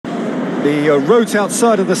The roads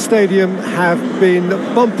outside of the stadium have been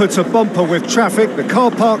bumper to bumper with traffic. The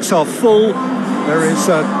car parks are full. There is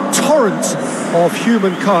a torrent of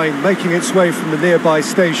humankind making its way from the nearby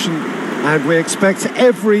station, and we expect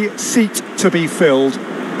every seat to be filled.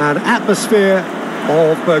 An atmosphere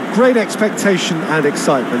of great expectation and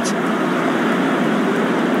excitement.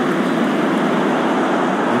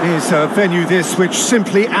 It is a venue this which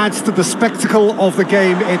simply adds to the spectacle of the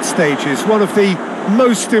game it stages. One of the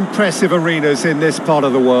most impressive arenas in this part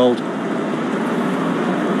of the world.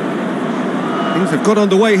 Things have got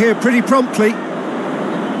underway here pretty promptly.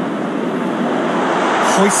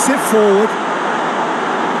 Hoists it forward.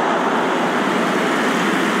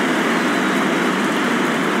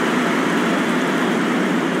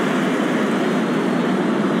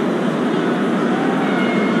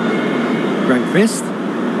 Fist.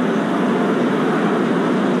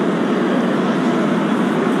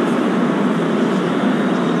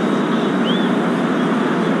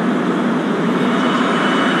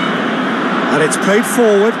 And it's played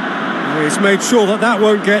forward. He's made sure that that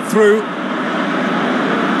won't get through.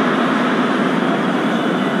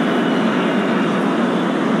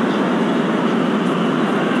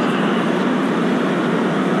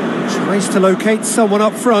 Tries to locate someone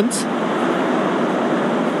up front.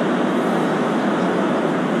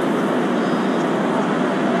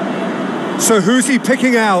 So who's he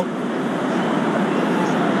picking out?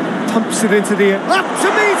 Pumps it into the air. Up to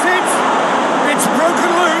meet it! It's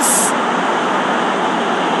broken loose!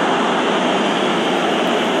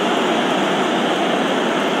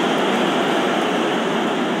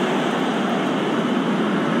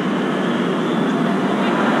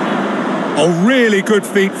 Oh, really good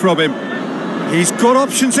feet from him. He's got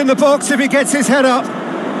options in the box if he gets his head up.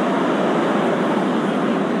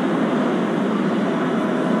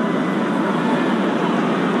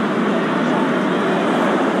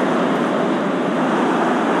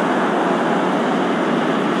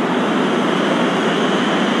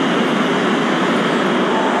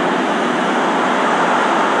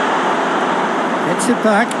 It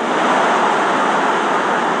back.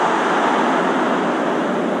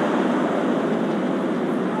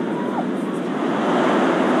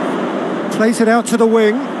 Plays it out to the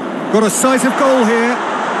wing. Got a sight of goal here.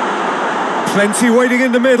 Plenty waiting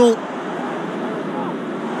in the middle.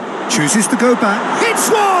 Chooses to go back. Hits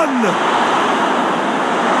one!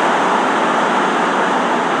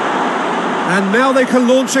 And now they can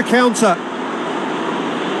launch a counter.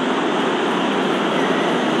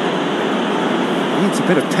 Needs a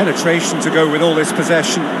bit of penetration to go with all this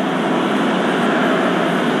possession.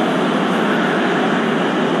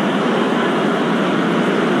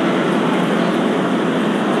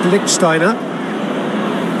 Lichtsteiner.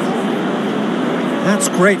 That's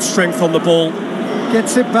great strength on the ball.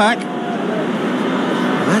 Gets it back.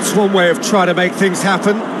 That's one way of trying to make things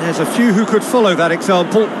happen. There's a few who could follow that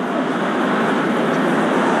example.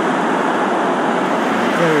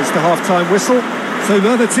 There is the half-time whistle. So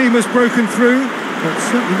another team has broken through, but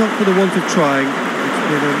certainly not for the want of trying. It's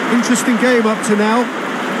been an interesting game up to now,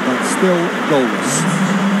 but still goalless.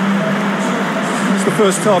 What's the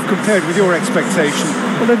first half compared with your expectation?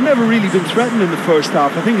 Well, they've never really been threatened in the first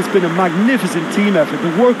half. I think it's been a magnificent team effort.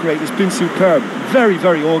 The work rate has been superb. Very,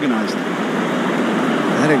 very organised.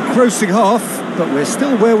 An engrossing half, but we're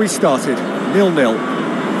still where we started,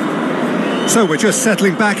 0-0. So we're just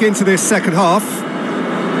settling back into this second half.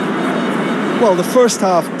 Well, the first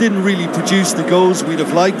half didn't really produce the goals we'd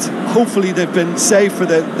have liked. Hopefully they've been saved for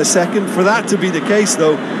the second. For that to be the case,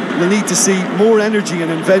 though, we'll need to see more energy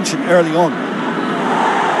and invention early on.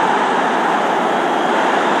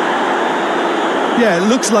 Yeah, it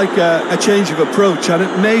looks like a change of approach, and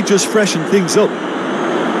it may just freshen things up.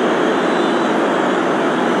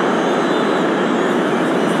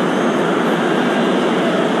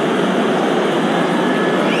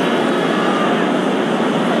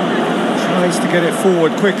 To get it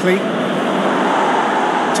forward quickly.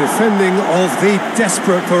 Defending of the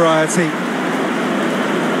desperate variety.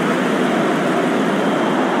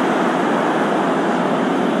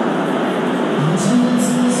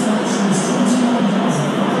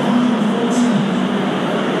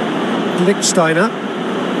 Lichtsteiner.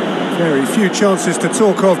 Very few chances to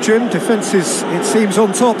talk of, Jim. Defence is, it seems,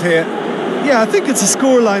 on top here. Yeah, I think it's a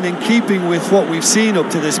scoreline in keeping with what we've seen up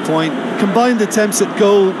to this point. Combined attempts at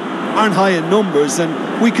goal aren't high in numbers,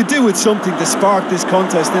 and we could do with something to spark this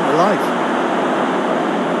contest into life.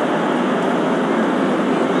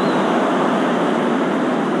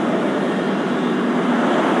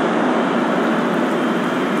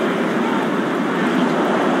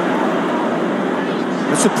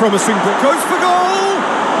 It's a promising ball. Goes for goal!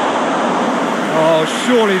 Oh,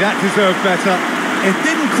 surely that deserved better. It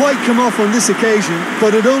didn't quite come off on this occasion,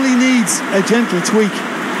 but it only needs a gentle tweak.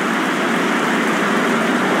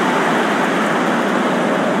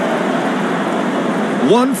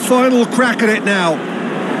 One final crack at it now.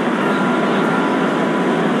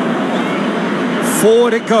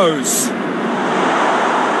 Forward it goes.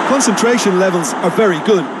 Concentration levels are very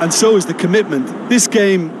good, and so is the commitment. This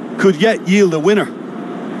game could yet yield a winner.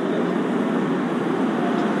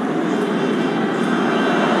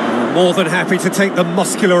 More than happy to take the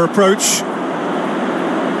muscular approach.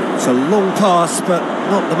 It's a long pass, but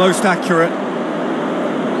not the most accurate.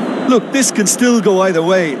 Look, this can still go either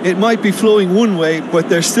way. It might be flowing one way, but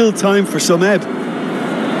there's still time for some ebb.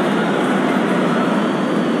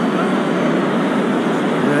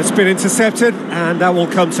 It's been intercepted, and that will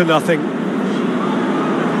come to nothing.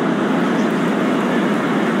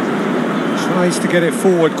 Tries to get it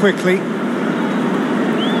forward quickly.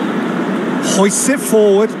 Hoists it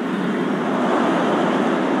forward.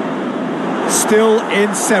 Still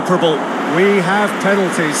inseparable. We have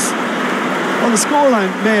penalties. Well, the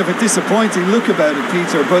scoreline may have a disappointing look about it,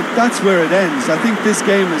 Peter, but that's where it ends. I think this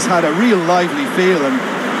game has had a real lively feel, and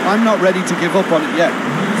I'm not ready to give up on it yet.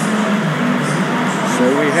 So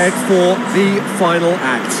we head for the final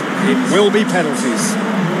act. It will be penalties.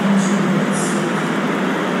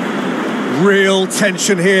 Real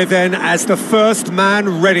tension here then as the first man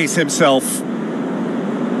readies himself.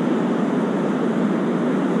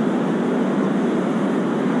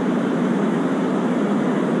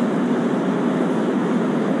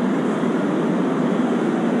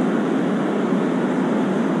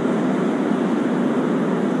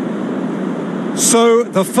 So,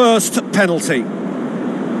 the first penalty.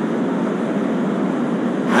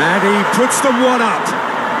 And he puts them one up.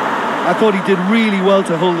 I thought he did really well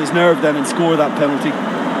to hold his nerve then and score that penalty.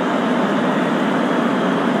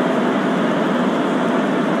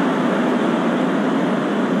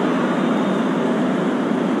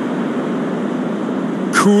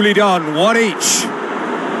 Coolly done, one each.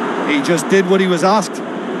 He just did what he was asked.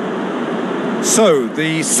 So,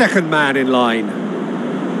 the second man in line.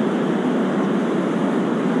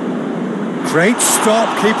 Great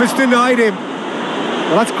stop, keeper's denied him.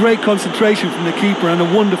 Well, that's great concentration from the keeper and a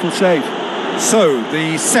wonderful save. So,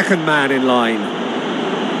 the second man in line.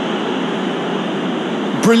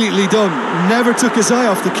 Brilliantly done. Never took his eye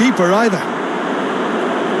off the keeper either.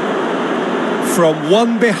 From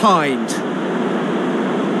one behind.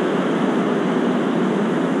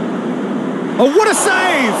 Oh, what a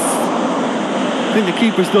save! I think the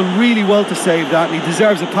keeper's done really well to save that, and he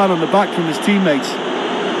deserves a pat on the back from his teammates.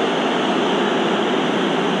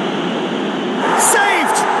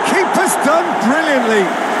 Done brilliantly.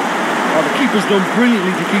 Oh, the keeper's done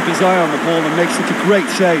brilliantly to keep his eye on the ball and make such a great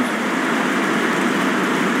save.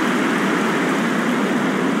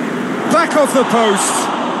 Back off the post.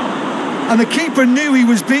 And the keeper knew he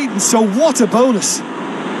was beaten, so what a bonus.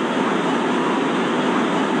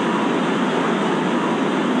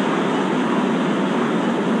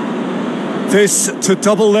 This to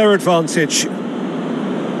double their advantage.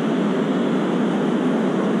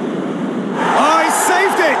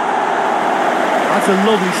 That's a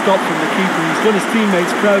lovely stop from the keeper. He's done his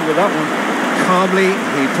teammates proud with that one. Calmly,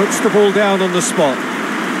 he puts the ball down on the spot.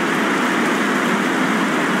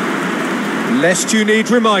 Lest you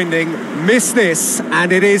need reminding, miss this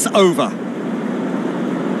and it is over.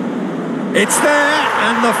 It's there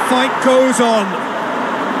and the fight goes on.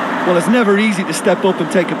 Well, it's never easy to step up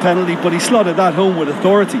and take a penalty, but he slotted that home with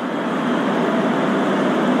authority.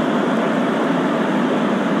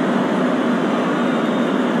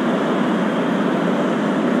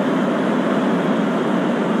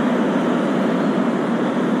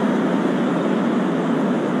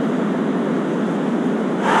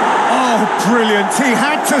 Brilliant, he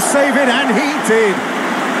had to save it and he did.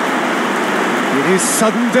 It is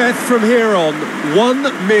sudden death from here on. One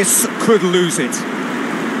miss could lose it.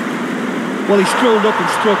 Well, he strolled up and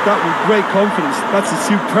struck that with great confidence. That's a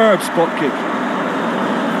superb spot kick.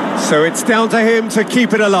 So it's down to him to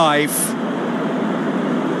keep it alive.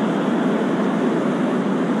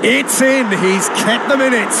 It's in, he's kept them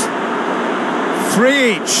in it.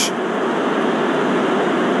 3 each.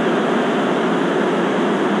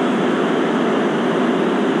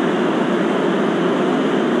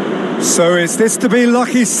 So is this to be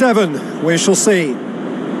lucky 7? We shall see.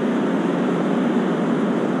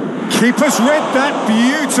 Keeper's read that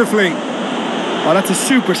beautifully. Oh, that's a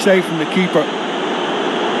super save from the keeper.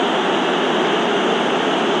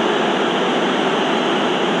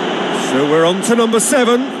 So we're on to number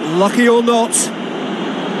 7, lucky or not.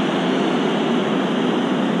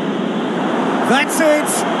 That's it.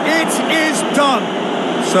 It is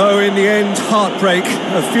done. So in the end, heartbreak.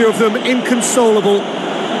 A few of them inconsolable.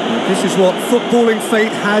 This is what footballing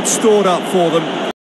fate had stored up for them.